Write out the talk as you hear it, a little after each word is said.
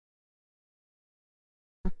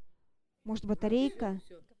Может, батарейка?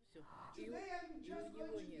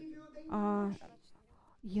 А,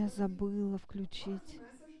 я забыла включить.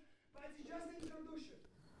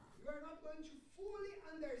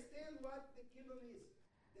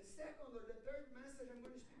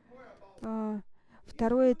 А,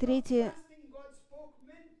 второе, третье.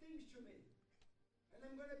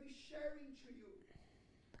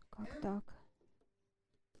 Как так?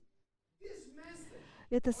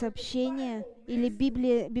 Это сообщение или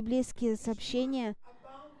библейские сообщения,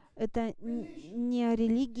 это не о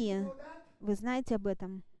религии. Вы знаете об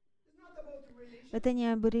этом? Это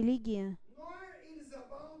не об религии,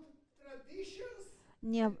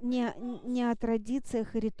 не о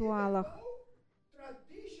традициях и ритуалах.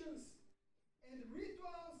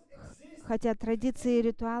 Хотя традиции и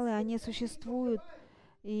ритуалы, они существуют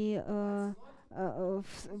и в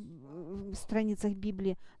страницах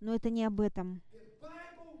Библии, но это не об этом.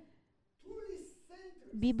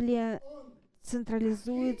 Библия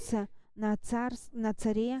централизуется на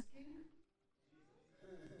царе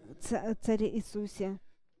Иисусе.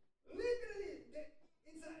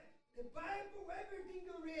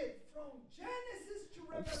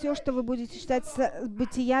 Все, что вы будете читать с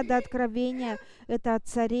Бытия до Откровения, это о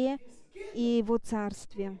царе и его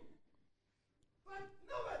царстве.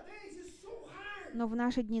 Но в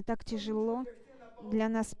наши дни так тяжело для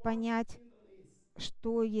нас понять,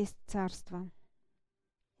 что есть царство.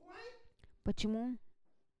 Почему?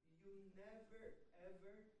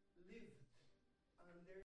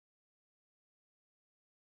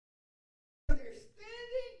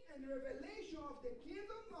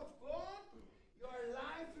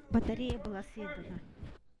 Батарея была съедена.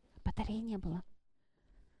 Батареи не было.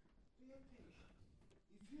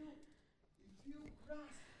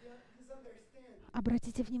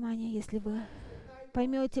 Обратите внимание, если вы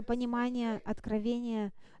поймете понимание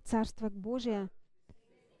откровения Царства Божия,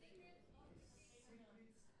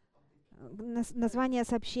 название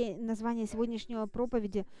сегодняшнего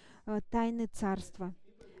проповеди «Тайны Царства».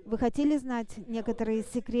 Вы хотели знать некоторые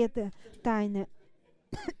секреты тайны?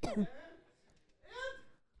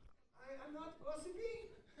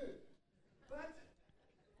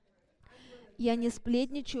 Я не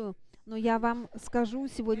сплетничаю, но я вам скажу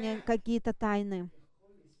сегодня какие-то тайны.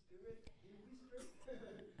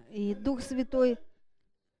 И Дух Святой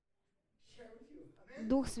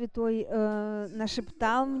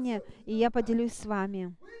нашептал мне, и я поделюсь с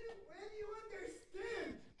вами.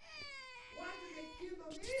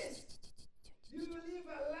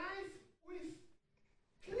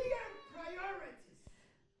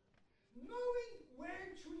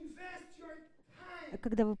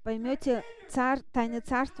 Когда вы поймете тайны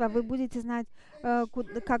царства, вы будете знать,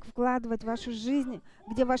 как вкладывать в вашу жизнь,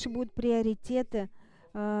 где ваши будут приоритеты,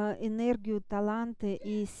 энергию, таланты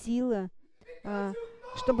и силы,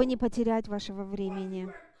 чтобы не потерять вашего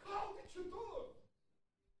времени.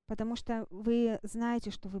 Потому что вы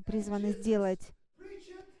знаете, что вы призваны сделать.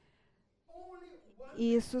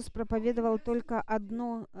 И Иисус проповедовал только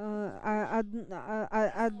одну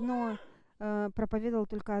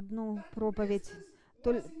проповедь,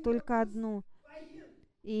 только одну.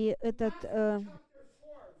 И этот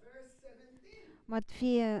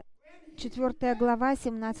Матфея 4 глава,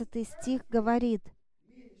 17 стих говорит,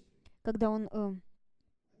 когда он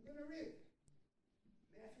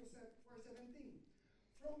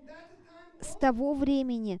с того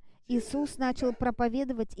времени Иисус начал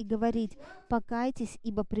проповедовать и говорить: «Покайтесь,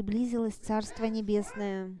 ибо приблизилось Царство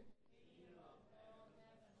Небесное».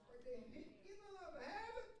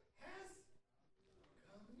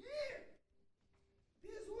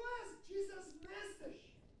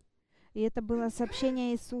 И это было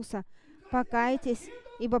сообщение Иисуса: «Покайтесь,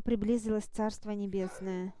 ибо приблизилось Царство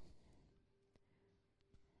Небесное».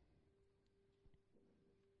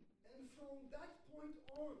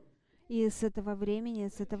 И с этого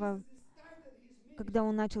времени, когда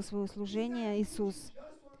Он начал свое служение, Иисус,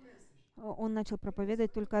 Он начал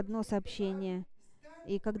проповедовать только одно сообщение.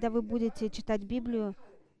 И когда вы будете читать Библию,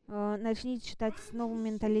 начните читать с новым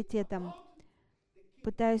менталитетом,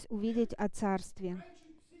 пытаясь увидеть о Царстве.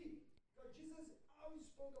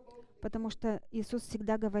 Потому что Иисус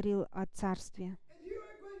всегда говорил о Царстве.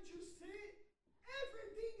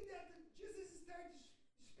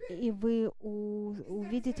 И вы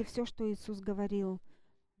увидите все, что Иисус говорил.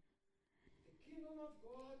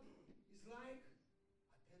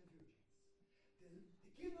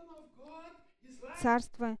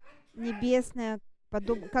 Царство Небесное,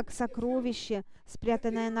 как сокровище,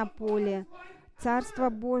 спрятанное на поле. Царство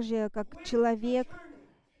Божие, как человек,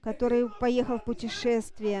 который поехал в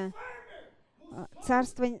путешествие.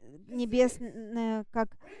 Царство Небесное, как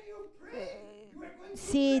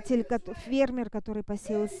сеятель, фермер, который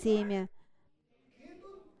посеял семя.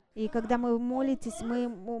 И когда мы молитесь, мы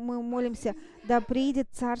молимся: да придет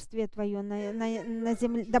Царствие Твое на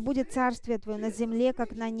земле, да будет Царствие Твое на земле,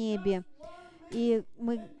 как на небе. И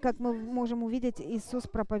как мы можем увидеть, Иисус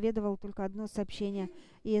проповедовал только одно сообщение,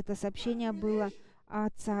 и это сообщение было о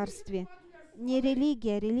Царстве. Не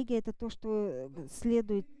религия. Религия — это то, что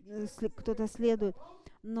следует, кто-то следует,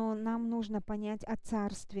 но нам нужно понять о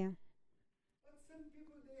Царстве.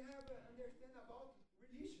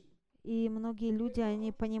 И многие люди,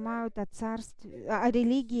 они понимают о царстве, о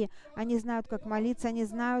религии, они знают, как молиться, они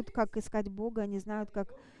знают, как искать Бога, они знают,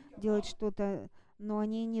 как делать что-то, но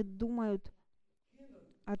они не думают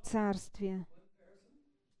о царстве.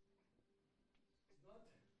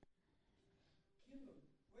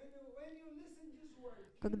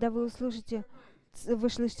 Когда вы услышите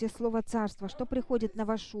слово «царство», что приходит на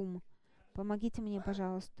ваш ум? Помогите мне,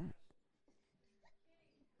 пожалуйста.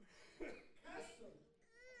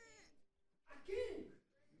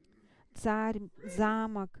 Царь,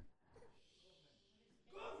 замок,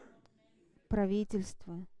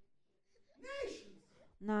 правительство,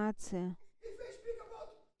 нация.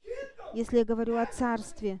 Если я говорю о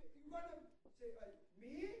царстве,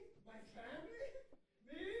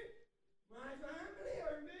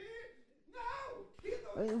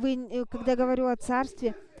 когда я говорю о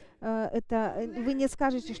царстве, вы не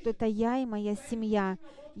скажете, что это я и моя семья.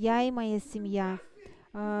 Я и моя семья.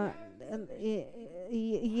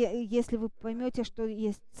 Если вы поймете, что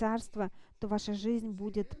есть царство, то ваша жизнь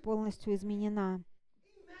будет полностью изменена.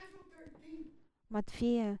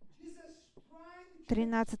 Матфея,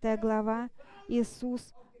 13 глава.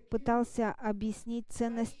 Иисус пытался объяснить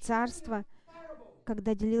ценность царства,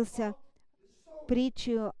 когда делился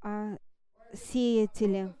притчей о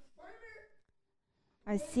сеятеле,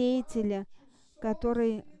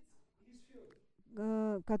 который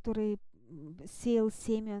сеял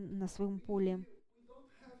семя на своем поле.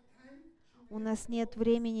 У нас нет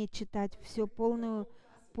времени читать всю полную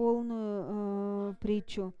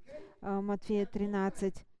притчу Матфея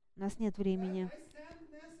 13. У нас нет времени.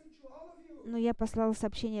 Но я послала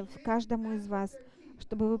сообщение каждому из вас,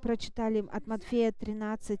 чтобы вы прочитали от Матфея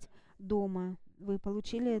 13 дома. Вы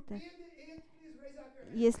получили это?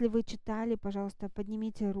 Если вы читали, пожалуйста,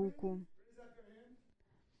 поднимите руку.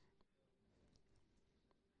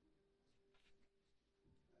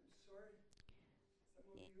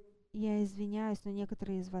 Я извиняюсь, но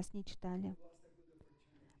некоторые из вас не читали.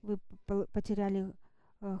 Вы потеряли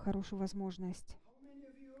хорошую возможность.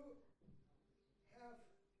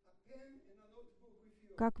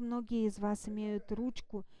 Как многие из вас имеют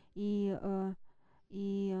ручку и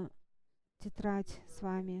тетрадь с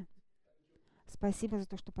вами? Спасибо за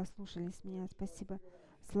то, что послушались меня. Спасибо.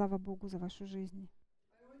 Слава Богу за вашу жизнь.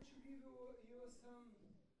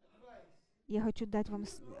 Я хочу дать вам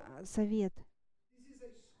совет.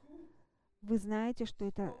 Вы знаете, что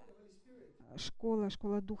это школа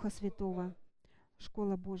Духа Святого,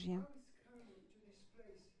 школа Божья.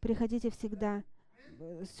 Приходите всегда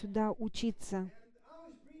сюда учиться.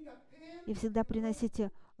 И всегда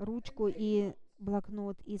приносите ручку и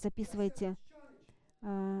блокнот и записывайте.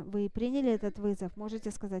 Вы приняли этот вызов? Можете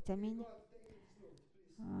сказать аминь?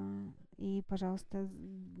 И, пожалуйста,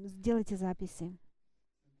 сделайте записи.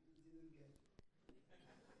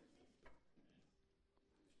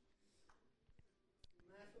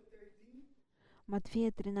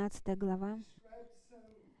 Матфея 13 глава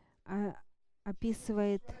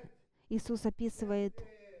Иисус описывает,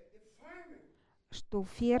 что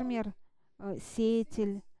фермер,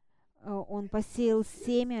 сеятель, он посеял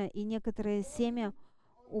семя, и некоторое семя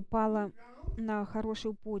упало на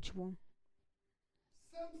хорошую почву.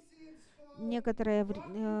 Некоторое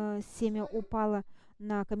семя упало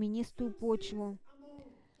на каменистую почву.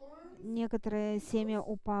 Некоторое семя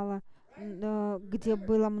упало, где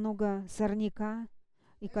было много сорняка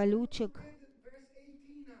и колючек.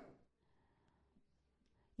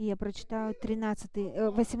 И я прочитаю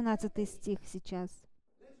 18 стих сейчас.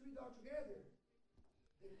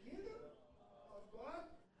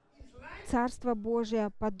 Царство Божие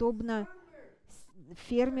подобно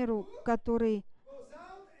фермеру, который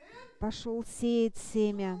пошел сеять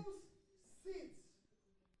семя.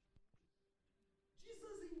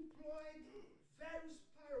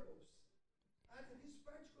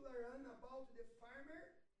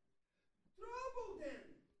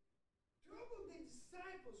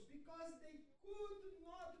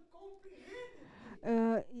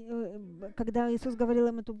 Когда Иисус говорил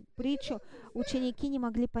им эту притчу, ученики не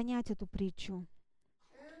могли понять эту притчу.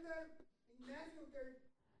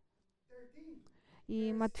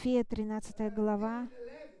 И Матфея 13 глава,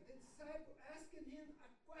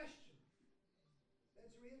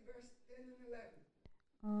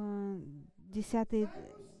 10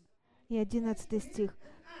 и 11 стих.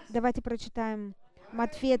 Давайте прочитаем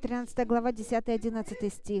Матфея 13 глава, 10-11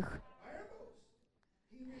 стих.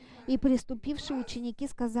 «И приступившие ученики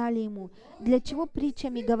сказали ему: для чего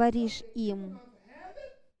притчами говоришь им?»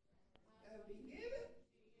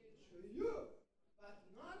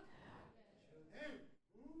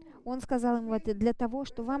 Он сказал им в ответ: для того,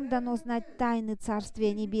 что вам дано знать тайны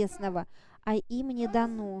Царствия Небесного, а им не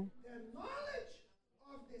дано.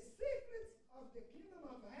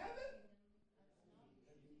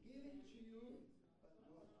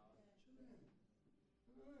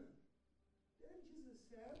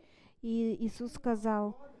 И Иисус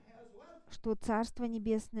сказал, что Царство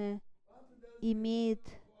Небесное имеет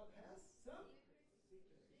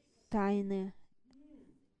тайны.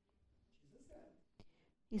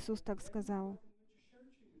 Иисус так сказал.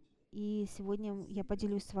 И сегодня я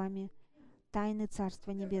поделюсь с вами тайны Царства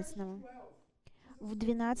Небесного. В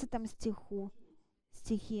 12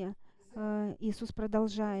 стихе Иисус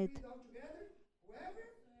продолжает: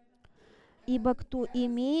 «Ибо кто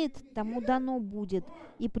имеет, тому дано будет,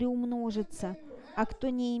 и приумножится, а кто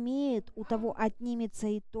не имеет, у того отнимется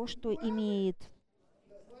и то, что имеет».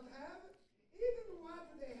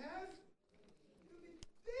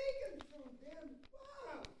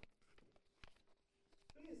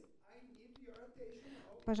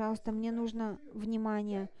 Пожалуйста, мне нужно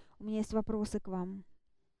внимание. У меня есть вопросы к вам.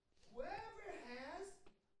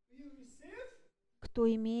 Кто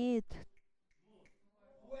имеет,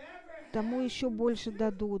 тому еще больше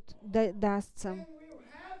дастся.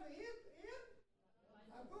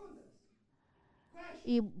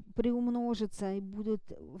 И приумножится, и будут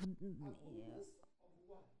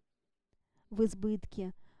в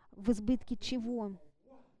избытке. В избытке чего?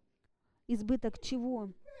 Избыток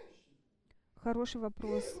чего? Хороший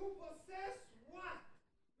вопрос.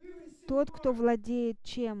 Тот, кто владеет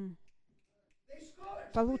чем,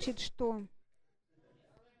 получит что?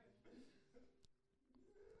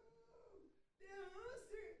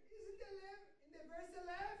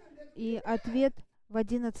 И ответ в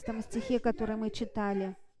 11 стихе, который мы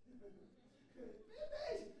читали.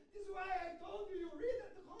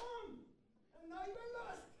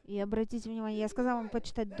 И обратите внимание, я сказала вам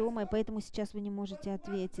почитать дома, и поэтому сейчас вы не можете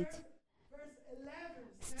ответить.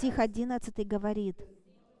 Стих 11 говорит,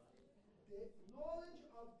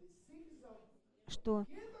 что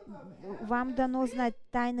вам дано знать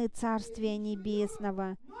тайны Царствия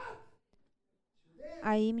Небесного,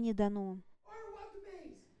 а им не дано.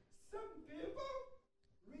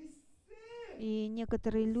 И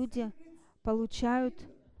некоторые люди получают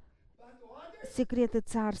секреты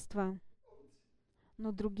Царства,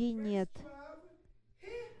 но другие нет.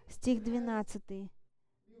 Стих 12.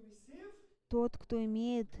 Тот, кто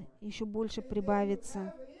имеет, еще больше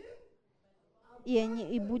прибавится,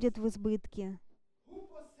 и будет в избытке.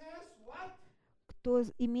 Кто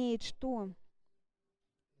имеет что?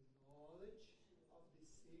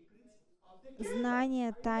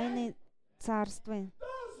 Знание тайны Царства.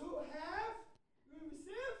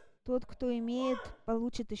 Тот, кто имеет,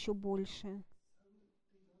 получит еще больше.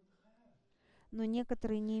 Но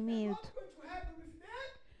некоторые не имеют.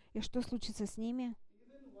 И что случится с ними?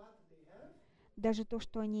 Даже то,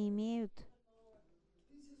 что они имеют,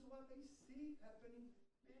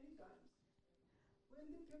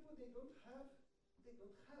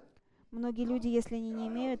 многие люди, если они не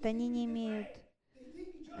имеют, они не имеют.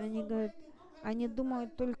 Они говорят, они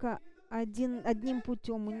думают только одним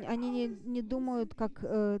путем. Они не думают как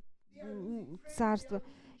царство.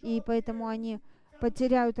 И поэтому они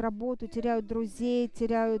потеряют работу, теряют друзей,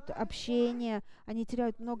 теряют общение. Они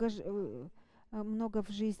теряют много в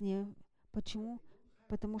жизни. Почему?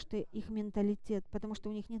 Потому что их менталитет, потому что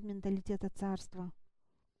у них нет менталитета царства.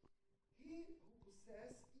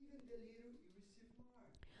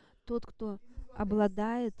 Тот, кто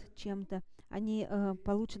обладает чем-то, они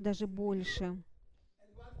получат даже больше.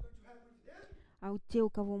 А вот те, у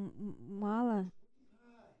кого мало,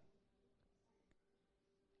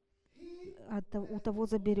 у того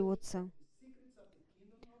заберется.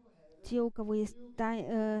 Те, у кого есть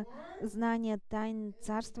знание тайн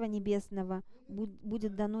Царства Небесного,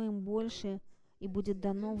 будет дано им больше и будет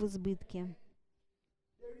дано в избытке.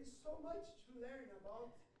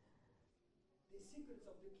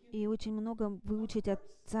 И очень много выучить о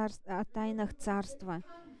тайнах Царства.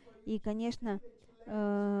 И, конечно,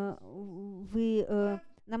 нам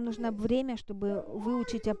нужно время, чтобы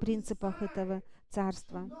выучить о принципах этого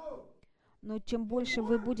Царства. Но чем больше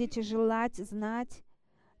вы будете желать, знать,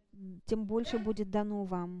 тем больше будет дано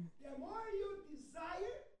вам.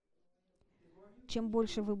 Чем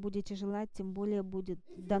больше вы будете желать, тем более будет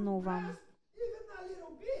дано вам.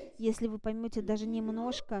 Если вы поймете даже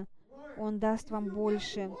немножко, Он даст вам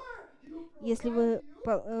больше. Если вы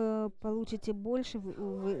получите больше,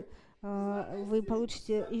 вы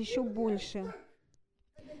получите еще больше.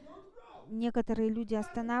 Некоторые люди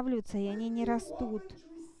останавливаются, и они не растут.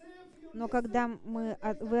 Но когда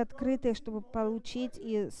вы открыты, чтобы получить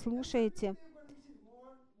и слушаете,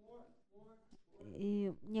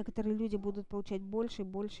 и некоторые люди будут получать больше,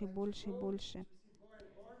 больше, больше, больше.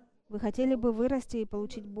 Вы хотели бы вырасти и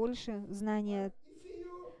получить больше знания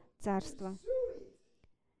Царства?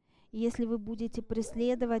 Если вы будете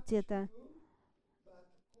преследовать это,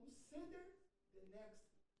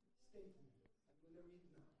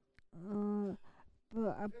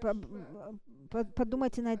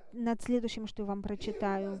 подумайте над следующим, что я вам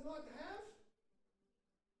прочитаю.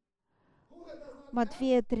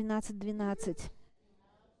 Матфея 13:12.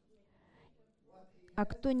 А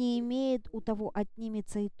кто не имеет, у того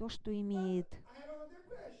отнимется и то, что имеет.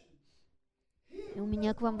 И у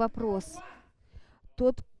меня к вам вопрос.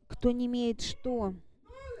 Тот, кто не имеет что?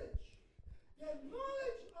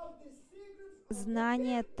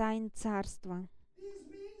 Знание тайн Царства.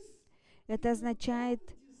 Это означает,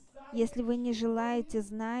 если вы не желаете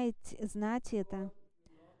знать это,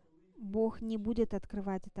 Бог не будет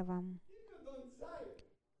открывать это вам.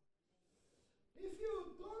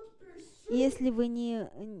 Если вы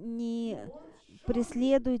не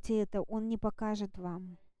преследуете это, Он не покажет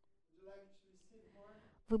вам.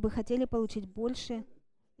 Вы бы хотели получить больше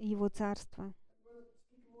Его Царства?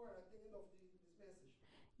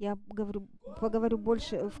 Я поговорю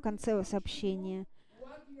больше в конце сообщения.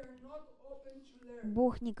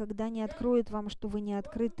 Бог никогда не откроет вам, что вы не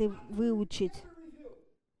открыты выучить.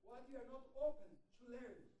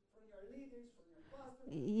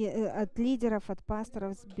 От лидеров, от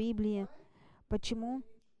пасторов, с Библии. Почему?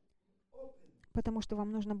 Потому что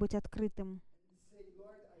вам нужно быть открытым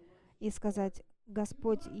и сказать: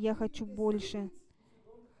 Господь, я хочу больше.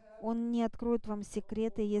 Он не откроет вам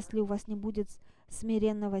секреты, если у вас не будет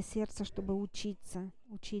смиренного сердца, чтобы учить.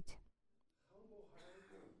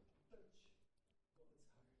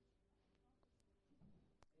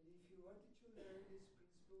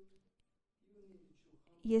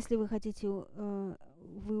 Если вы хотите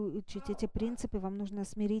выучить эти принципы, вам нужно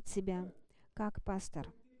смирить себя, как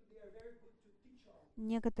пастор.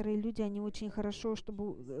 Некоторые люди, они очень хорошо,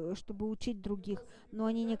 чтобы учить других, но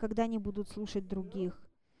они никогда не будут слушать других.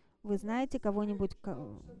 Вы знаете кого-нибудь,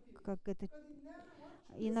 как это?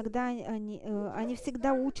 Иногда они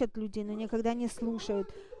всегда учат людей, но никогда не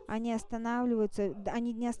слушают. Они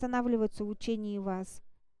не останавливаются в учении вас.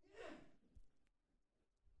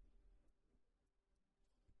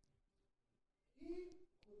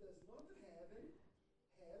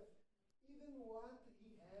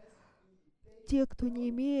 Те, кто не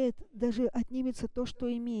имеет, даже отнимется то, что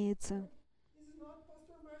имеется.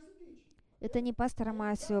 Это не пастора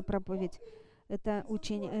Марсио проповедь. Это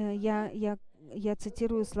учение. Я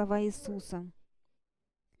цитирую слова Иисуса.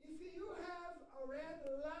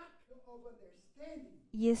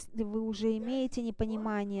 Если вы уже имеете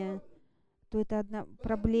непонимание, то это одна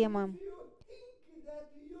проблема.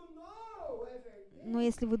 Но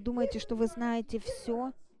если вы думаете, что вы знаете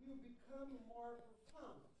все,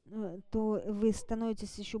 то вы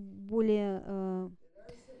становитесь еще более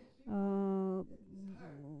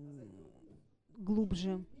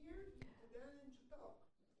глубже.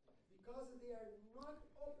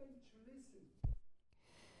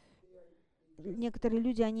 Некоторые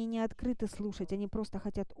люди, они не открыты слушать, они просто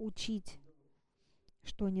хотят учить,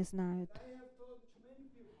 что они знают.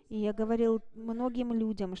 И я говорил многим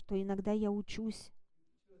людям, что иногда я учусь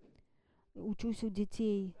у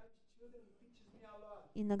детей.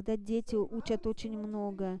 Иногда дети учат очень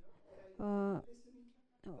много.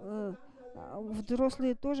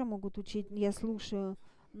 Взрослые тоже могут учить, я слушаю,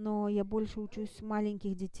 но я больше учусь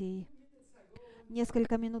маленьких детей.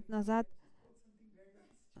 Несколько минут назад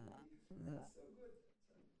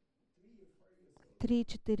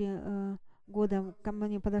 3-4 года ко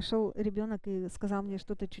мне подошел ребенок и сказал мне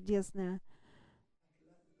что-то чудесное,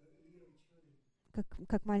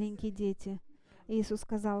 как маленькие дети. И Иисус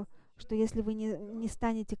сказал, что если вы не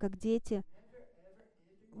станете как дети,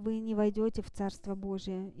 вы не войдете в Царство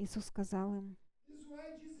Божие. Иисус сказал им.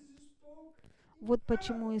 Вот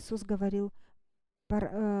почему Иисус говорил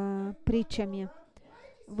притчами.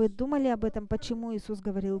 Вы думали об этом, почему Иисус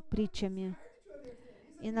говорил притчами?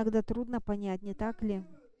 Иногда трудно понять, не так ли?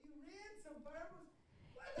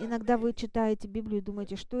 Иногда вы читаете Библию и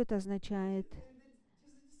думаете, что это означает.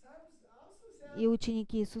 И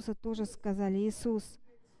ученики Иисуса тоже сказали: Иисус,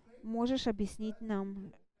 можешь объяснить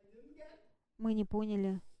нам? Мы не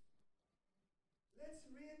поняли.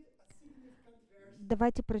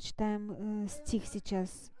 Давайте прочитаем стих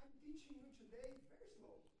сейчас.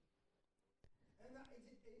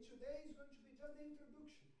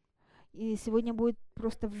 И сегодня будет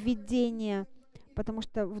просто введение, потому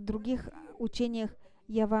что в других учениях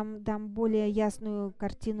я вам дам более ясную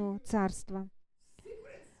картину Царства.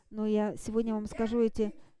 Но я сегодня вам скажу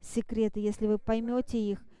эти секреты. Если вы поймете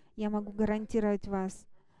их, я могу гарантировать вас,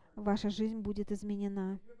 ваша жизнь будет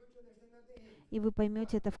изменена. И вы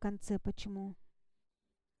поймете это в конце. Почему?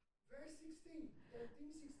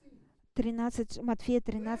 Матфея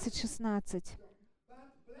 13:16.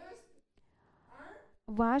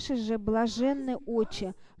 Ваши же блаженны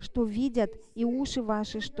очи, что видят, и уши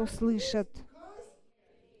ваши, что слышат.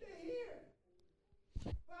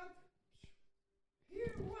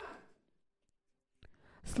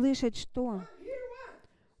 Слышать что?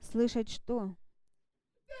 Слышать что?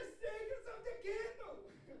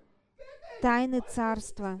 Тайны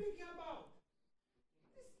Царства.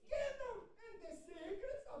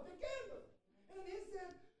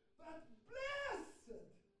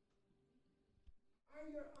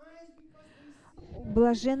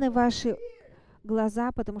 Блаженны ваши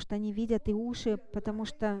глаза, потому что они видят, и уши, потому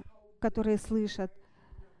что, которые слышат.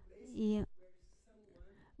 И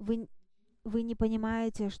вы не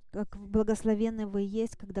понимаете, как благословенны вы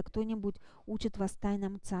есть, когда кто-нибудь учит вас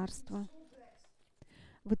тайнам Царства.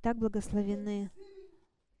 Вы так благословенны,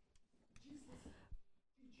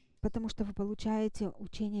 потому что вы получаете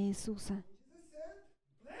учение Иисуса.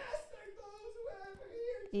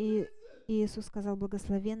 И Иисус сказал: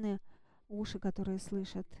 благословенны уши, которые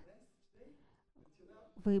слышат.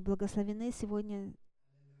 Вы благословены сегодня.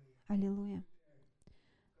 Аллилуйя.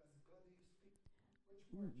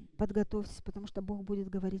 Подготовьтесь, потому что Бог будет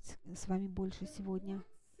говорить с вами больше сегодня.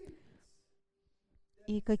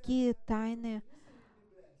 И какие тайны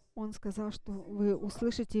Он сказал, что вы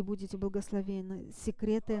услышите и будете благословенны.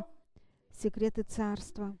 Секреты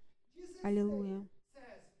Царства. Аллилуйя.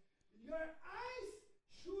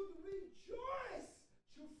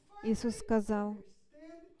 Иисус сказал: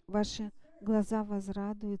 ваши глаза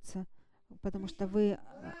возрадуются, потому что вы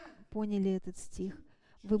поняли этот стих.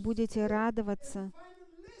 Вы будете радоваться,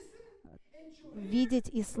 видеть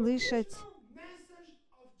и слышать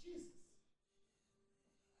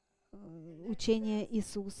учение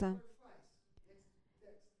Иисуса.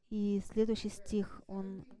 И следующий стих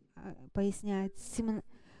он поясняет.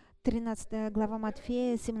 13 глава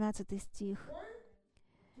Матфея, 17 стих.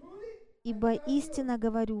 «Ибо истинно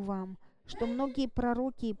говорю вам, что многие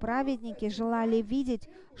пророки и праведники желали видеть,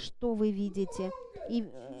 что вы видите, и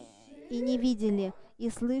не видели,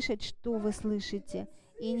 и слышать, что вы слышите,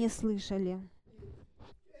 и не слышали».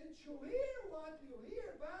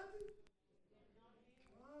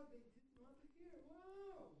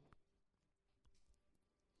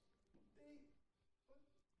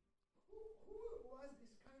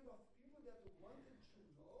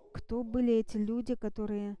 Кто были эти люди,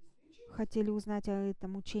 которые хотели узнать о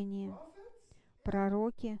этом учении?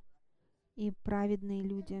 Пророки и праведные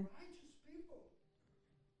люди.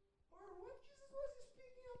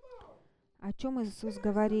 О чем Иисус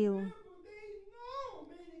говорил?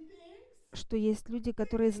 Что есть люди,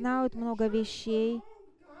 которые знают много вещей.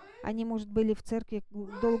 Они, может, были в церкви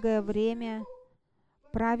долгое время.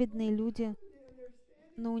 Праведные люди,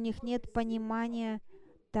 но у них нет понимания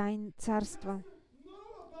тайн Царства.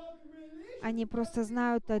 Они просто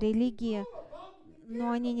знают о религии, но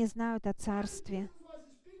они не знают о Царстве.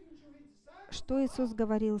 Что Иисус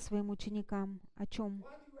говорил своим ученикам? О чем?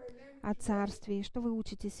 О Царстве. И что вы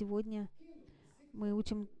учите сегодня? Мы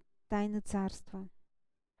учим тайны Царства.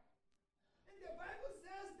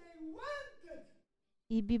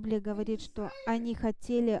 И Библия говорит, что они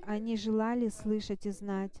хотели, они желали слышать и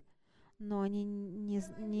знать, но они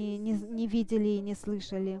не видели и не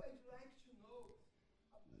слышали.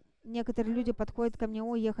 Некоторые люди подходят ко мне: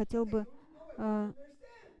 ой, я хотел бы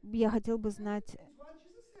знать.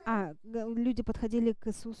 Люди подходили к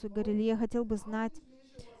Иисусу и говорили: я хотел бы знать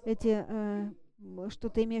что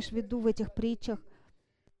ты имеешь в виду в этих притчах.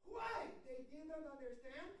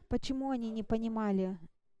 Почему они не понимали?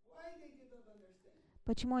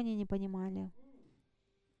 Почему они не понимали?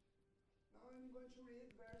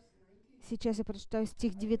 Сейчас я прочитаю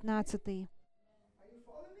стих 19.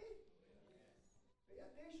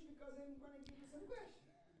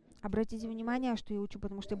 Обратите внимание, что я учу,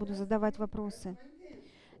 потому что я буду задавать вопросы.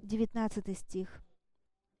 19 стих.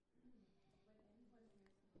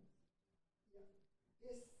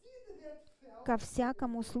 «Ко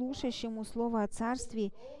всякому слушающему слово о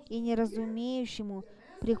царстве и неразумеющему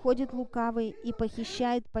приходит лукавый и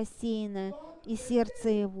похищает посеянное из сердца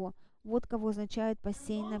его». Вот кого означает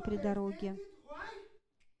посеянное при дороге.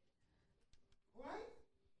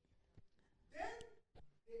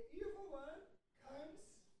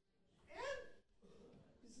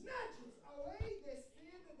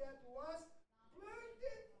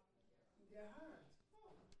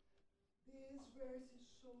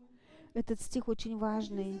 Этот стих очень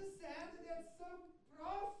важный.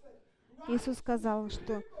 Иисус сказал,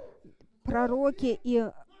 что пророки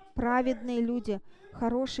и праведные люди,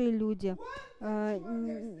 хорошие люди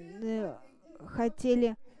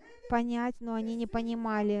хотели понять, но они не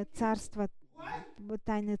понимали царство,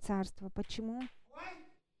 тайны царства. Почему?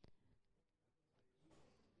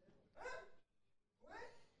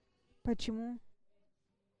 Почему?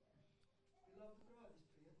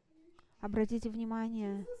 Обратите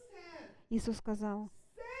внимание, Иисус сказал,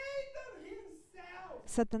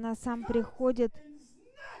 сатана сам приходит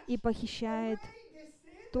и похищает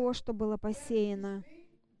то, что было посеяно.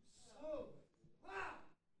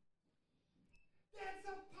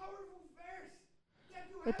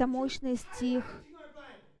 Это мощный стих,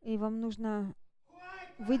 и вам нужно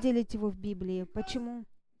выделить его в Библии. Почему?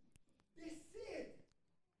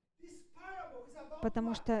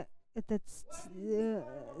 Потому что это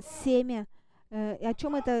семя. О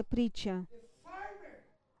чем эта притча?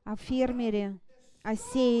 О фермере, о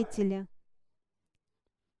сеятеле,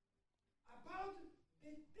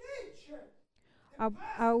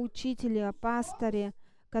 о учителе, о пасторе,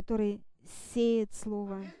 который сеет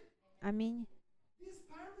Слово. Аминь.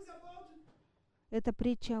 Это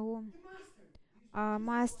притча о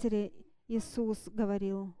мастере. Иисус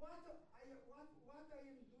говорил.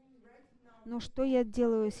 Но что я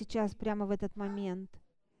делаю сейчас, прямо в этот момент?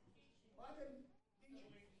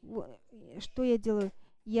 Что я делаю?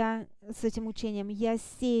 Я с этим учением, я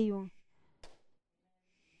сею.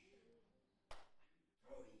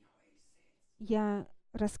 Я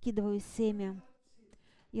раскидываю семя.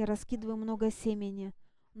 Я раскидываю много семени.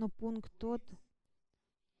 Но пункт тот,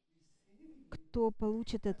 кто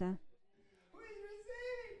получит это.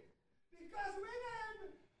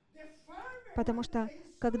 Потому что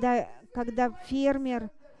когда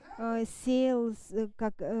фермер сеял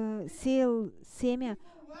семя,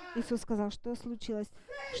 Иисус сказал, что случилось?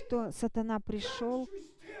 Что сатана пришел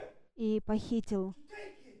и похитил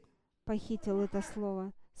это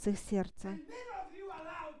слово с их сердца.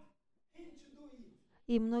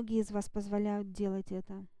 И многие из вас позволяют делать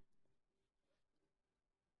это.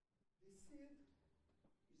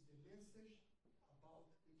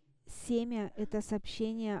 Семя — это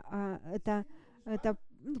сообщение, это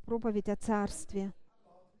проповедь о Царстве.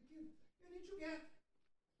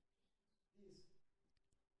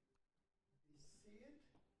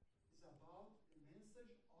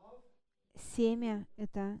 Семя —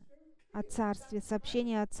 это о Царстве,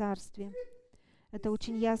 сообщение о Царстве. Это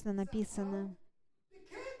очень ясно написано.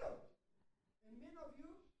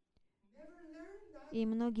 И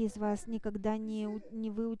многие из вас никогда не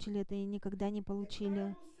выучили это и никогда не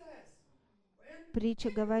получили.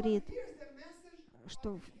 Притча говорит,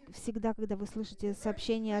 что всегда, когда вы слышите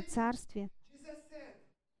сообщение о Царстве,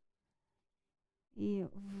 и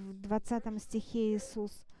в 20 стихе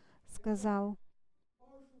Иисус сказал,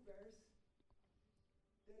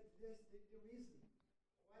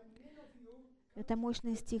 это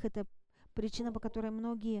мощный стих, это причина, по которой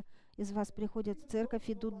многие из вас приходят в церковь,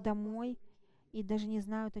 идут домой и даже не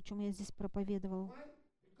знают, о чем я здесь проповедовал.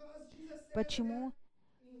 Почему?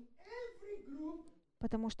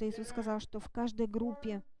 Потому что Иисус сказал, что в каждой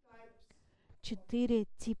группе 4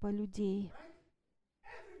 типа людей.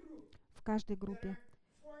 В каждой группе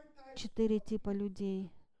 4 типа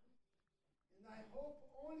людей.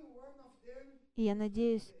 И я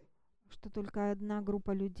надеюсь, что только одна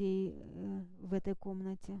группа людей в этой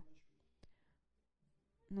комнате.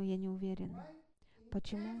 Но я не уверен.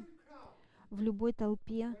 Почему? В любой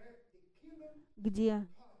толпе, где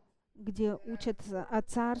учатся о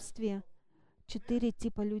Царстве, 4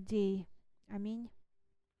 типа людей. Аминь.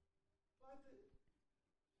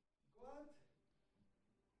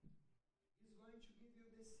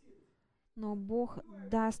 Но Бог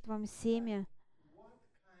даст вам семя,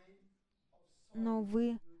 но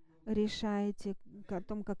вы решаете о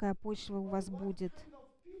том, какая почва у вас будет.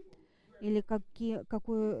 Или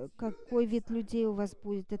какой вид людей у вас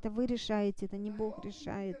будет. Это вы решаете, это не Бог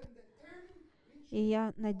решает. И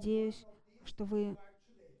я надеюсь, что вы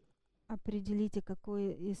определите,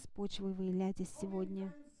 какой из почвы вы являетесь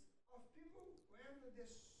сегодня.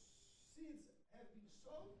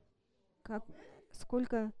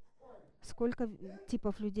 Сколько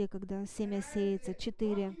типов людей, когда семя сеется?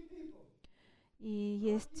 4. И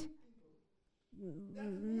есть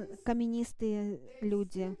каменистые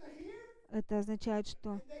люди. Это означает,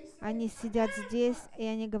 что они сидят здесь, и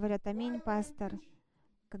они говорят: «Аминь, пастор»,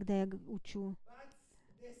 когда я учу.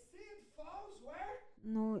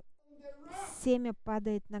 Но семя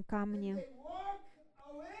падает на камни,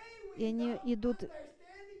 и они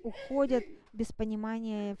уходят без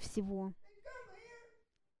понимания всего.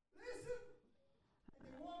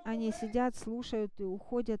 Они сидят, слушают и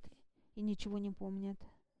уходят, и ничего не помнят.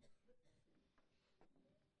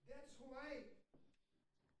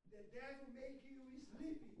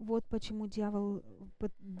 Вот почему дьявол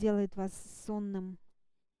делает вас сонным.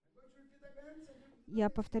 Я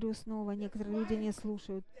повторю снова, некоторые люди не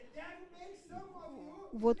слушают.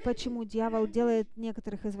 Вот почему дьявол делает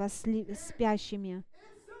некоторых из вас спящими.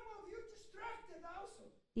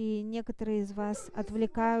 И некоторые из вас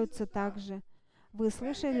отвлекаются также. Вы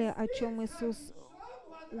слышали, о чем Иисус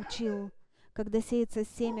учил? Когда сеется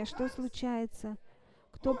семя, что случается?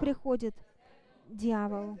 Кто приходит?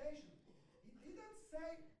 Дьявол.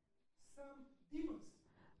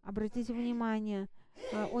 Обратите внимание,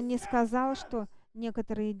 он не сказал, что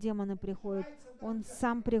некоторые демоны приходят. Он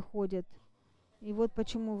сам приходит. И вот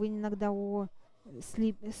почему вы иногда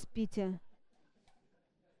спите.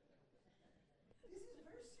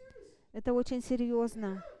 Это очень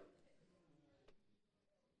серьезно.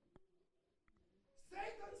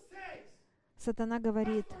 Сатана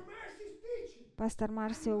говорит, пастор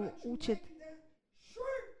Марсио учит,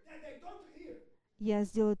 я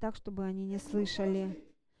сделаю так, чтобы они не слышали.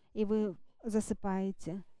 И вы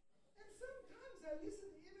засыпаете.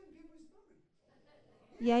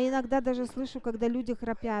 Я иногда даже слышу, когда люди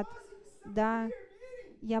храпят. Да,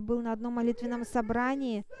 я был на одном молитвенном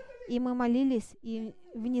собрании, и мы молились, и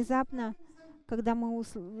внезапно, когда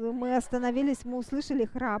мы остановились, мы услышали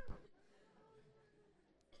храп.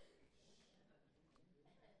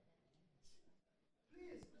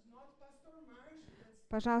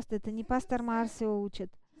 Пожалуйста, это не пастор Марсио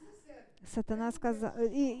учит. Сатана сказал,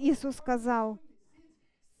 Иисус сказал,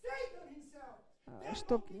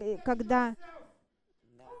 что когда...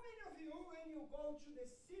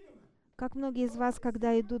 Как многие из вас,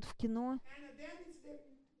 когда идут в кино,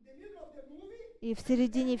 и в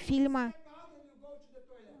середине фильма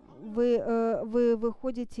вы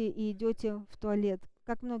выходите и идете в туалет.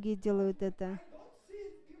 Как многие делают это?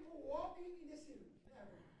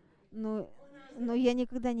 Но я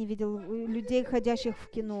никогда не видел людей, ходящих в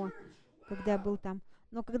кино, когда я был там.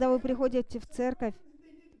 Но когда вы приходите в церковь,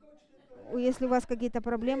 если у вас какие-то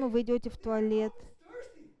проблемы, вы идете в туалет.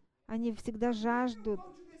 Они всегда жаждут.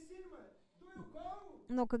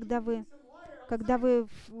 Но когда вы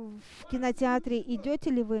в кинотеатре, идете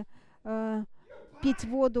ли вы пить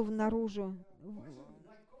воду наружу?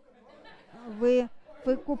 Вы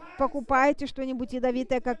покупаете что-нибудь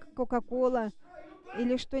ядовитое, как Кока-Кола,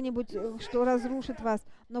 или что-нибудь, что разрушит вас.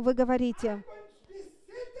 Но вы говорите,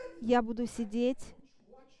 я буду сидеть,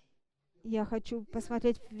 я хочу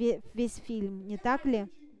посмотреть весь фильм, не так ли?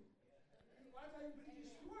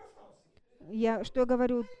 Что я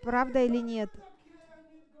говорю, правда или нет?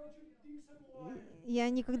 Я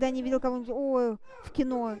никогда не видел кого-нибудь, в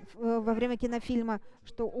кино, во время кинофильма,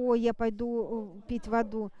 что, я пойду пить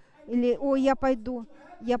воду. Или, я пойду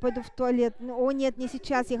в туалет. Нет, не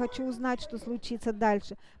сейчас, я хочу узнать, что случится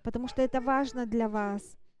дальше. Потому что это важно для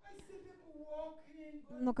вас.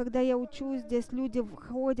 Но когда я учусь, здесь люди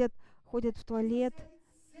ходят в туалет.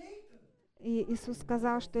 И Иисус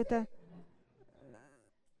сказал, что это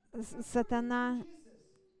сатана.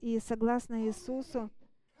 И согласно Иисусу,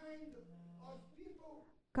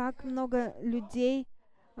 как много людей,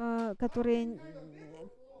 которые...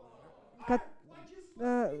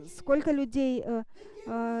 Сколько людей,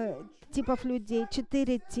 типов людей?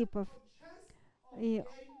 4 типов. И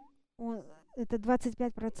это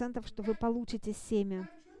 25%, что вы получите семя.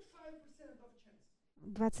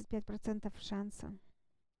 25% шанса.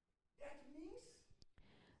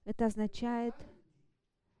 Это означает,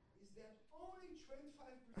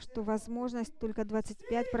 что возможность только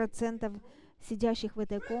 25% сидящих в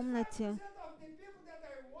этой комнате,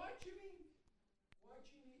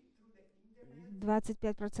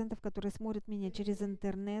 25%, которые смотрят меня через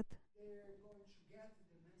интернет,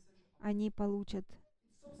 они получат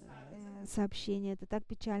сообщение. Это так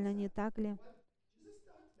печально, не так ли?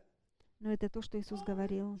 Но это то, что Иисус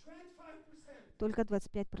говорил. Только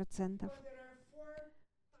 25%.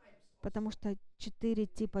 Потому что 4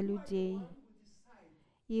 типа людей.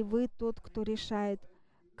 И вы тот, кто решает,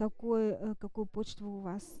 какую почту у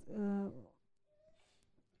вас.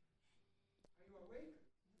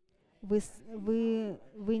 Вы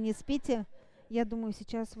не спите? Я думаю,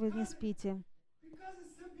 сейчас вы не спите.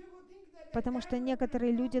 Потому что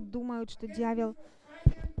некоторые люди думают, что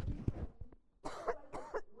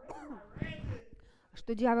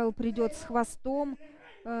дьявол придет с хвостом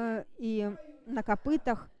и на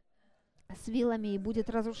копытах, с вилами и будет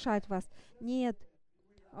разрушать вас. Нет.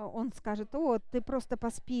 Он скажет, ты просто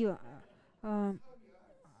поспи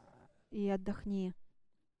и отдохни.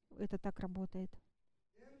 Это так работает.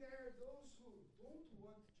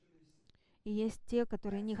 И есть те,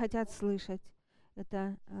 которые не хотят слышать.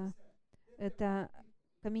 Это, это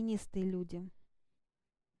каменистые люди.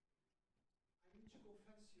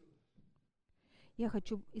 Я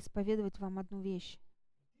хочу исповедовать вам одну вещь.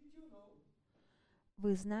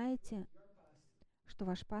 Вы знаете, что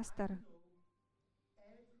ваш пастор,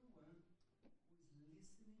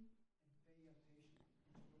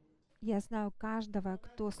 я знаю каждого,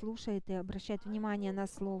 кто слушает и обращает внимание на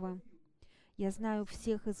слово. Я знаю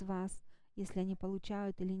всех из вас, если они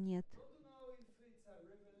получают или нет.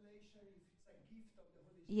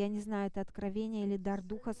 Я не знаю, это откровение или дар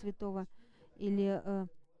Духа Святого, или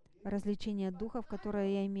развлечение духов, которое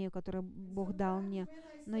я имею, которое Бог дал мне.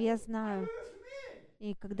 Но я знаю,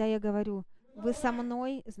 и когда я говорю, вы со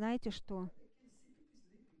мной, знаете что?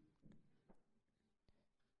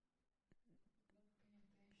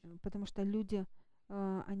 Потому что люди,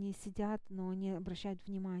 они сидят, но не обращают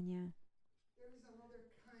внимания.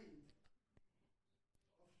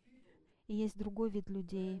 И есть другой вид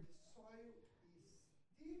людей,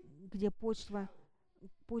 где почва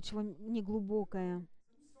неглубокая.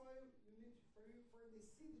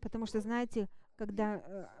 Потому что, знаете,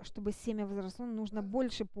 когда, чтобы семя возросло, нужно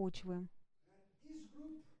больше почвы.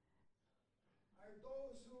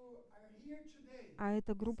 А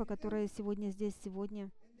эта группа, которая сегодня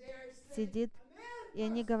сидит, и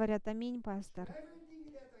они говорят: «Аминь, пастор,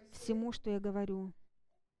 всему, что я говорю».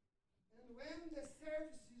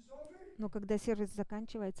 Но когда сервис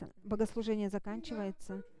заканчивается, богослужение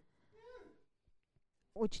заканчивается,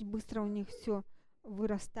 очень быстро у них все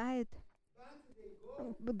вырастает,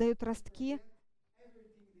 дают ростки,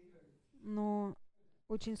 но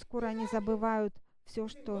очень скоро они забывают все,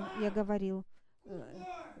 что я говорил.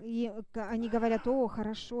 И они говорят: «О,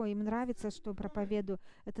 хорошо, им нравится, что проповедую».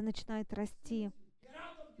 Это начинает расти.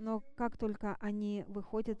 Но как только они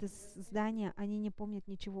выходят из здания, они не помнят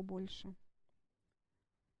ничего больше.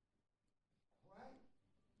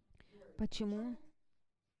 Почему?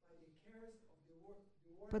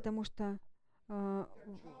 Потому что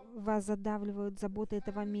вас задавливают заботы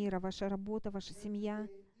этого мира, ваша работа, ваша семья.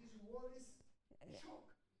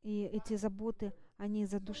 И эти заботы, они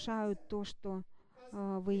задушают то, что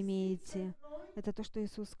вы имеете. Это то, что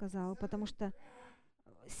Иисус сказал. Потому что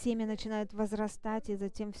семя начинает возрастать, и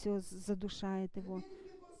затем все задушает его,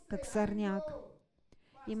 как сорняк.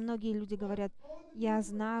 И многие люди говорят: «Я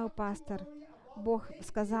знаю, пастор, Бог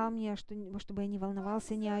сказал мне, чтобы я не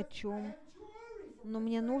волновался ни о чем. Но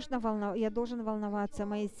мне нужно волноваться, я должен волноваться о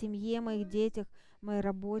моей семье, моих детях, моей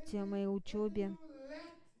работе, моей учебе».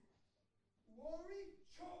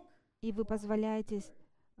 И вы позволяете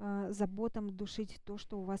заботам душить то,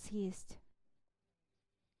 что у вас есть.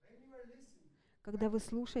 Когда вы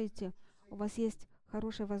слушаете, у вас есть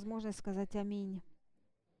хорошая возможность сказать «Аминь».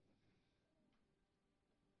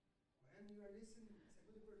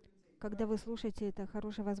 Когда вы слушаете, это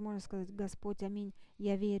хорошая возможность сказать: «Господь, аминь,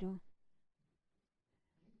 я верю».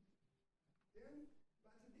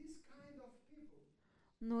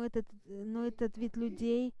 Но этот вид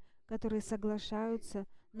людей, которые соглашаются,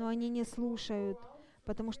 но они не слушают,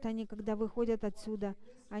 потому что они, когда выходят отсюда,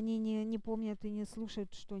 они не помнят и не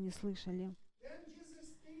слушают, что они слышали.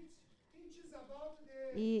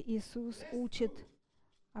 И Иисус учит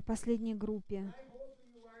о последней группе.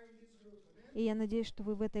 И я надеюсь, что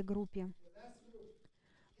вы в этой группе.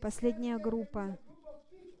 Последняя группа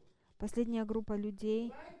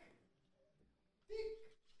людей —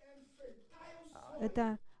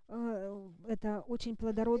 это очень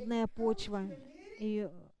плодородная почва, и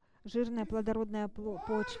жирная плодородная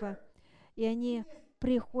почва. И они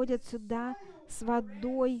приходят сюда с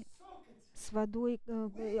водой,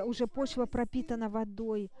 уже почва пропитана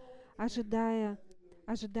водой, ожидая,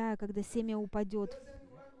 когда семя упадет.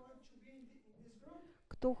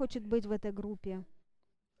 Кто хочет быть в этой группе?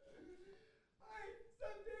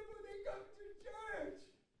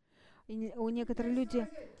 И у некоторых людей,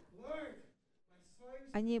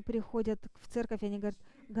 они приходят в церковь, и они говорят: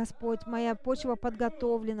 «Господь, моя почва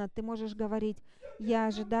подготовлена, ты можешь говорить, я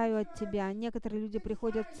ожидаю от Тебя». Некоторые люди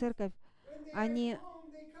приходят в церковь, они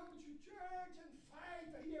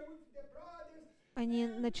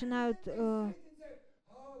начинают,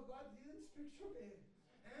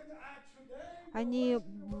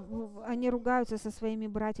 они ругаются со своими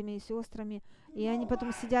братьями и сестрами, и они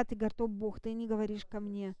потом сидят и говорят: «О, Бог, ты не говоришь ко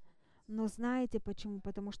мне». Но знаете почему?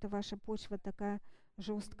 Потому что ваша почва такая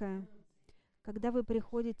жесткая. Когда вы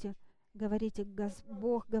приходите, говорите: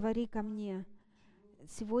 «Бог, говори ко мне».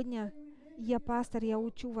 Сегодня я пастор, я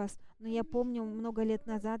учу вас, но я помню, много лет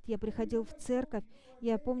назад я приходил в церковь,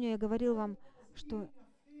 я помню, я говорил вам, что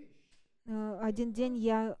один день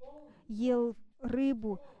я ел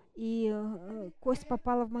рыбу, и кость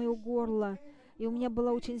попала в мое горло, и у меня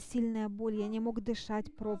была очень сильная боль, я не мог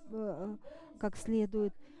дышать как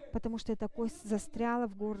следует, потому что эта кость застряла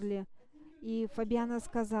в горле. И Фабиана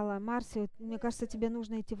сказала: «Марсио, мне кажется, тебе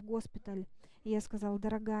нужно идти в госпиталь». И я сказала: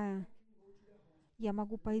 «Дорогая, я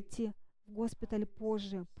могу пойти в госпиталь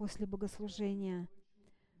позже, после богослужения,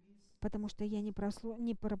 потому что я не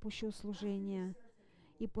пропущу служение.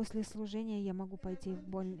 И после служения я могу пойти в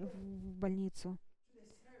больницу».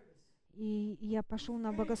 И я пошел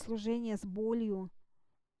на богослужение с болью.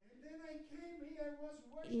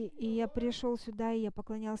 И я пришел сюда, и я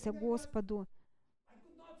поклонялся Господу.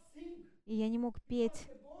 И я не мог петь,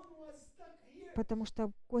 потому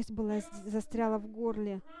что кость была застряла в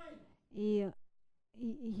горле. И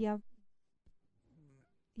я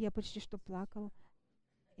почти что плакал.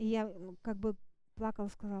 И я как бы плакал,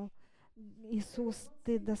 сказал: «Иисус,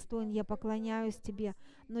 Ты достоин, я поклоняюсь Тебе».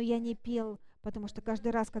 Но я не пел, потому что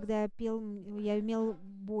каждый раз, когда я пел, я имел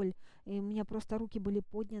боль, и у меня просто руки были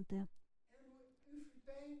подняты.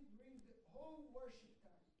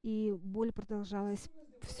 И боль продолжалась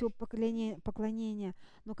все поклонение.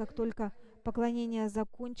 Но как только поклонение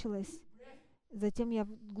закончилось, затем я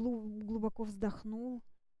глубоко вздохнул,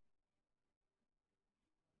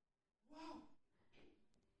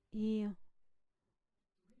 и,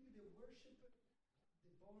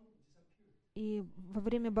 и во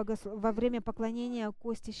время поклонения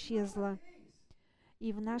кость исчезла.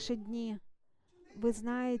 И в наши дни, вы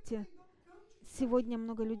знаете, сегодня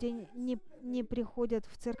много людей не приходят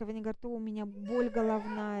в церковь, они говорят: «У меня боль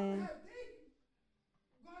головная».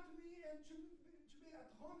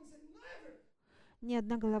 Ни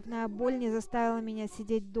одна головная боль не заставила меня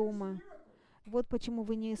сидеть дома. Вот почему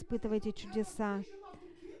вы не испытываете чудеса,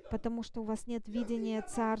 потому что у вас нет видения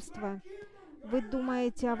Царства. Вы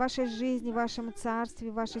думаете о вашей жизни, вашем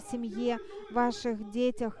Царстве, вашей семье, ваших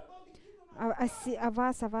детях, о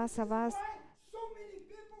вас, о вас, о вас.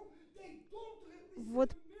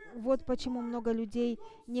 Вот почему много людей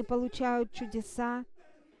не получают чудеса.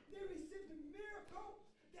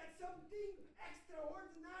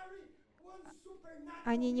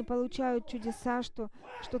 Они не получают чудеса, что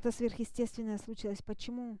что-то сверхъестественное случилось.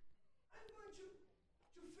 Почему?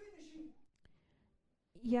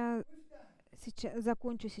 Я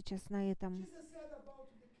закончу сейчас на этом.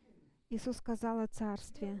 Иисус сказал о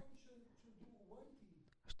Царстве,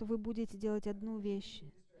 что вы будете делать одну вещь.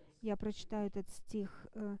 Я прочитаю этот стих,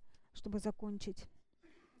 чтобы закончить.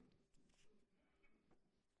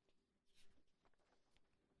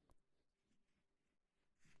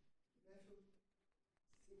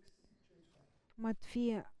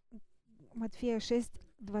 Матфея 6,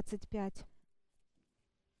 25.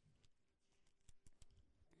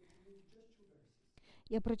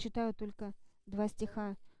 Я прочитаю только 2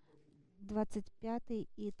 стиха, 25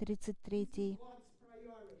 и 33.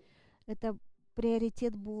 Это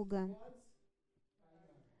приоритет Бога.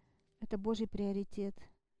 Это Божий приоритет.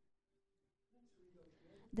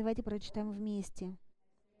 Давайте прочитаем вместе.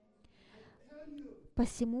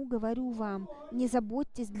 «Посему говорю вам, не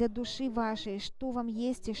заботьтесь для души вашей, что вам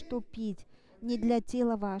есть и что пить, не для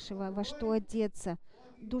тела вашего, во что одеться.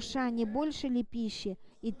 Душа не больше ли пищи,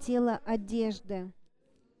 и тело одежды?»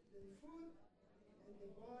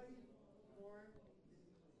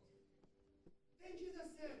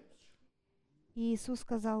 И Иисус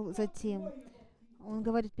сказал затем, Он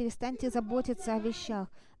говорит: перестаньте заботиться о вещах,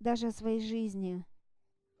 даже о своей жизни,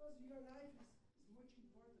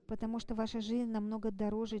 потому что ваша жизнь намного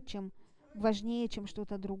дороже, важнее, чем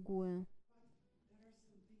что-то другое.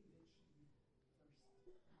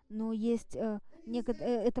 Но есть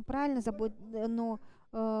это правильно но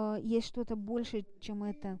есть что-то больше, чем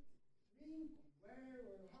это.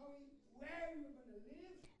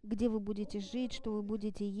 Где вы будете жить, что вы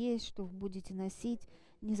будете есть, что вы будете носить.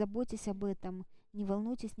 Не заботьтесь об этом, не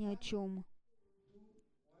волнуйтесь ни о чем.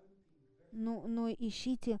 Но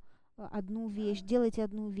ищите одну вещь, делайте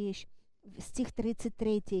одну вещь. Стих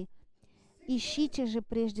 33. «Ищите же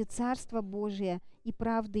прежде Царство Божие и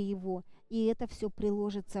правды Его, и это все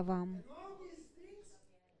приложится вам».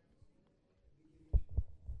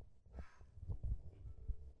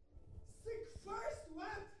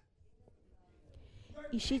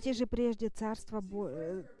 Ищите же прежде Царство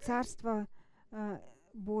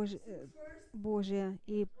Божие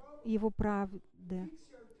и Его правды.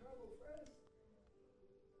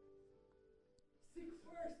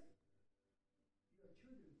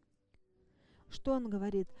 Что он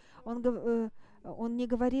говорит? Он не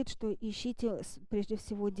говорит, что ищите прежде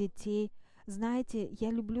всего детей. Знаете,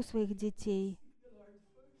 я люблю своих детей,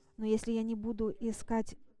 но если я не буду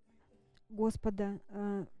искать Господа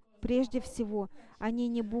прежде всего, они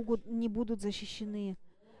не будут защищены,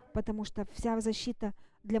 потому что вся защита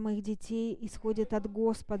для моих детей исходит от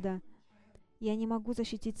Господа. Я не могу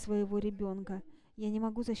защитить своего ребенка. Я не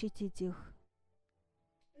могу защитить их.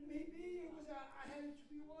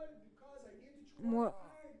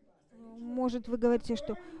 Может, вы говорите,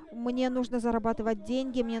 что мне нужно зарабатывать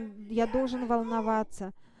деньги, я должен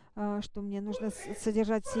волноваться, что мне нужно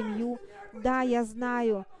содержать семью. Да, я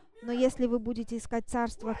знаю, но если вы будете искать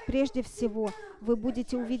Царство, прежде всего, вы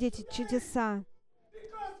будете увидеть чудеса.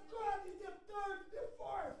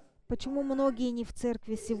 Почему многие не в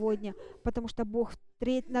церкви сегодня? Потому что Бог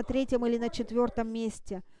на третьем или на четвертом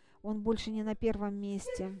месте. Он больше не на первом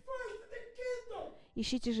месте.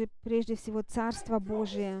 Ищите же прежде всего Царство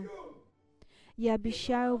Божие. Я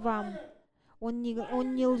обещаю вам, он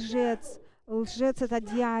не лжец. Лжец — это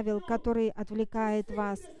дьявол, который отвлекает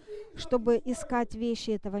вас, чтобы искать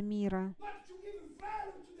вещи этого мира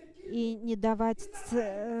и не давать,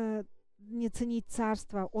 не ценить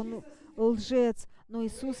Царство. Он лжец, но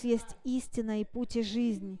Иисус есть истина и путь и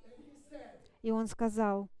жизнь. И Он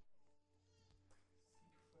сказал: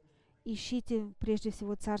 ищите прежде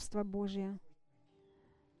всего Царство Божие.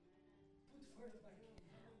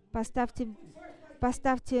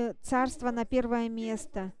 Поставьте Царство на первое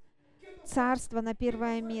место. Царство на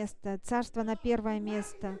первое место. Царство на первое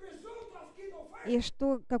место. И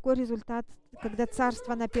какой результат, когда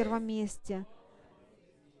Царство на первом месте?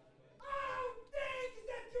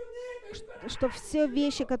 Что все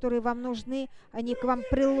вещи, которые вам нужны, они к вам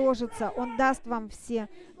приложатся. Он даст вам все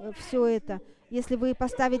это. Если вы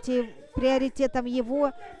поставите приоритетом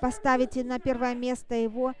Его, поставите на первое место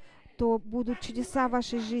Его, то будут чудеса в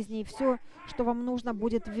вашей жизни, и все, что вам нужно,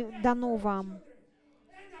 будет дано вам.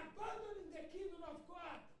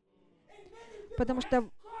 Потому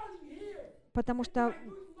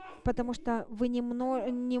что вы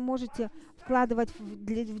не можете вкладывать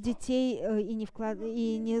в детей и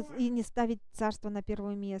не ставить Царство на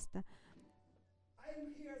первое место.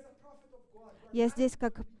 Я здесь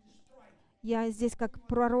как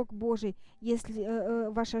пророк Божий. Если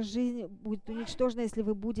ваша жизнь будет уничтожена, если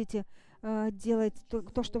вы будете делать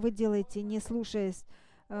то, что вы делаете, не слушаясь,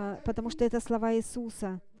 потому что это слова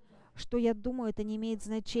Иисуса. Что я думаю, это не имеет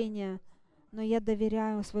значения, но я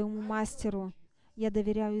доверяю своему мастеру, я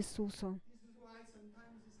доверяю Иисусу.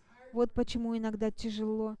 Вот почему иногда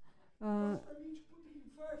тяжело,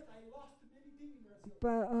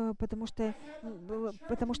 потому что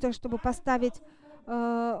чтобы поставить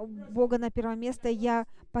Бога на первое место, я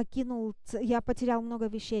потерял много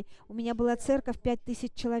вещей. У меня была церковь,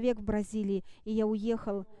 5000 человек в Бразилии, и я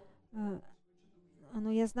уехал.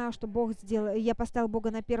 Но я знаю, что Бог сделал. Я поставил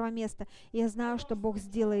Бога на первое место, и я знаю, что Бог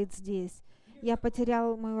сделает здесь. Я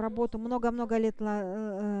потерял мою работу много-много лет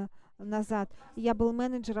назад. Я был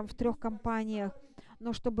менеджером в 3 компаниях,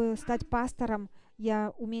 но чтобы стать пастором,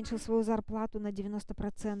 я уменьшил свою зарплату на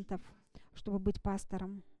 90%, чтобы быть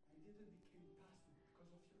пастором.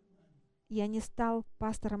 Я не стал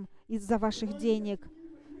пастором из-за ваших денег.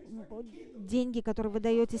 Деньги, которые вы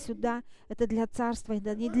даете сюда, это для Царства,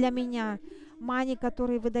 это не для меня. Мани,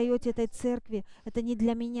 которые вы даете этой церкви, это не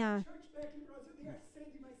для меня.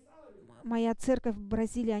 Моя церковь в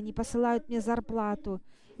Бразилии, они посылают мне зарплату.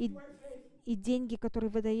 И деньги, которые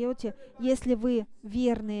вы даете, если вы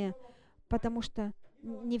верные, потому что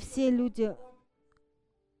не все люди,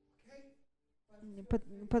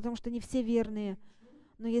 потому что не все верные,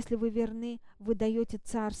 но если вы верны, вы даете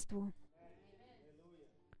Царству.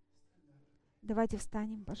 Давайте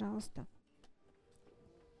встанем, пожалуйста.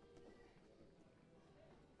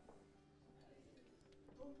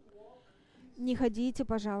 Не ходите,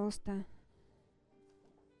 пожалуйста.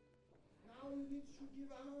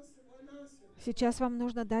 Сейчас вам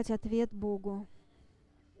нужно дать ответ Богу.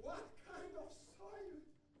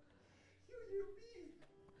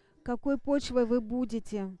 Какой почвой вы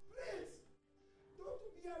будете?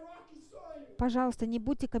 Пожалуйста, не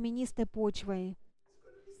будьте каменистой почвой.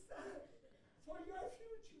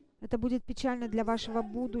 Это будет печально для вашего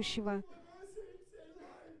будущего.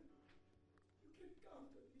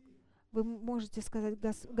 Вы можете сказать: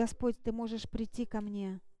 Господь, Ты можешь прийти ко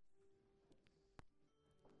мне.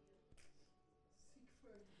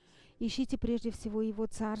 Ищите прежде всего Его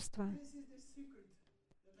Царство.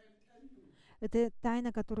 Это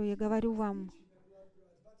тайна, которую я говорю вам.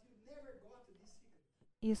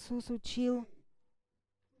 Иисус учил,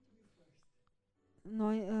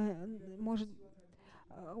 но,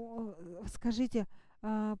 скажите,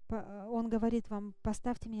 Он говорит вам: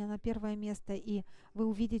 поставьте меня на первое место, и вы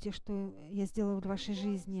увидите, что я сделаю в вашей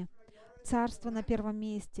жизни. Царство на первом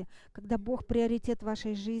месте. Когда Бог приоритет в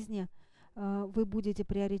вашей жизни, вы будете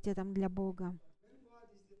приоритетом для Бога.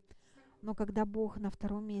 Но когда Бог на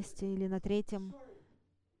втором месте или на третьем,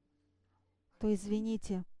 то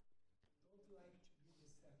извините,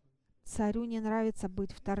 царю не нравится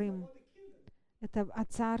быть вторым. Это о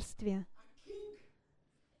царстве.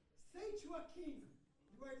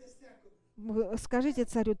 Скажите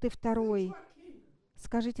царю, ты второй.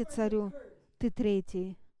 Скажите царю, ты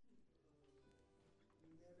третий.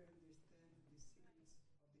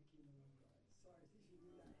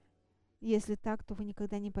 Если так, то вы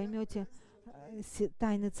никогда не поймете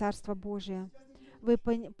тайны Царства Божия. Вы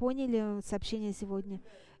поняли сообщение сегодня?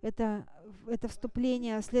 Это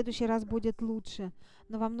вступление, в следующий раз будет лучше.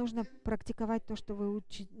 Но вам нужно практиковать то, что вы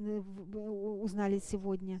узнали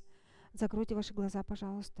сегодня. Закройте ваши глаза,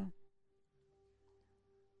 пожалуйста.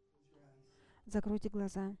 Закройте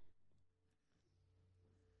глаза.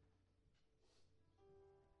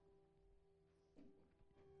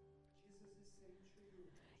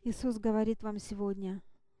 Иисус говорит вам сегодня,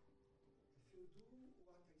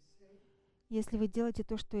 если вы делаете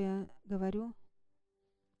то, что я говорю,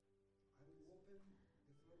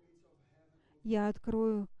 я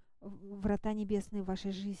открою врата небесные в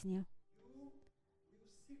вашей жизни.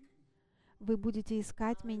 Вы будете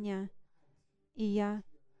искать меня, и я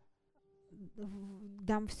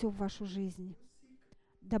дам все в вашу жизнь.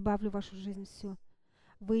 Добавлю в вашу жизнь все.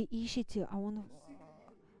 Вы ищете, а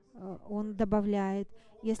Он добавляет.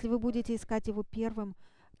 Если вы будете искать Его первым,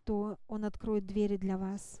 то Он откроет двери для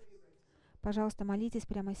вас. Пожалуйста, молитесь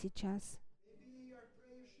прямо сейчас.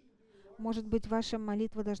 Может быть, ваша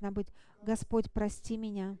молитва должна быть: «Господь, прости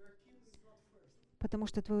меня, потому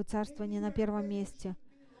что Твое царство не на первом месте».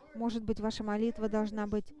 Может быть, ваша молитва должна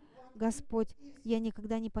быть: «Господь, я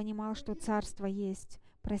никогда не понимал, что царство есть.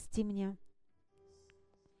 Прости меня».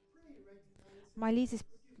 Молитесь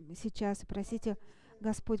сейчас и просите: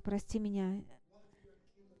 «Господь, прости меня».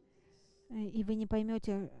 И вы не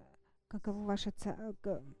поймете, каково ваше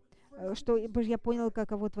царство, что я понял,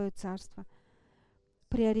 каково Твое царство.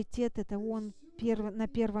 Приоритет — это Он на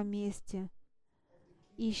первом месте.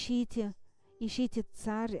 Ищите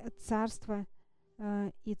царство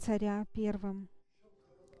и царя первым.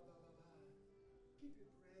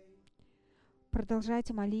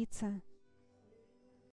 Продолжайте молиться.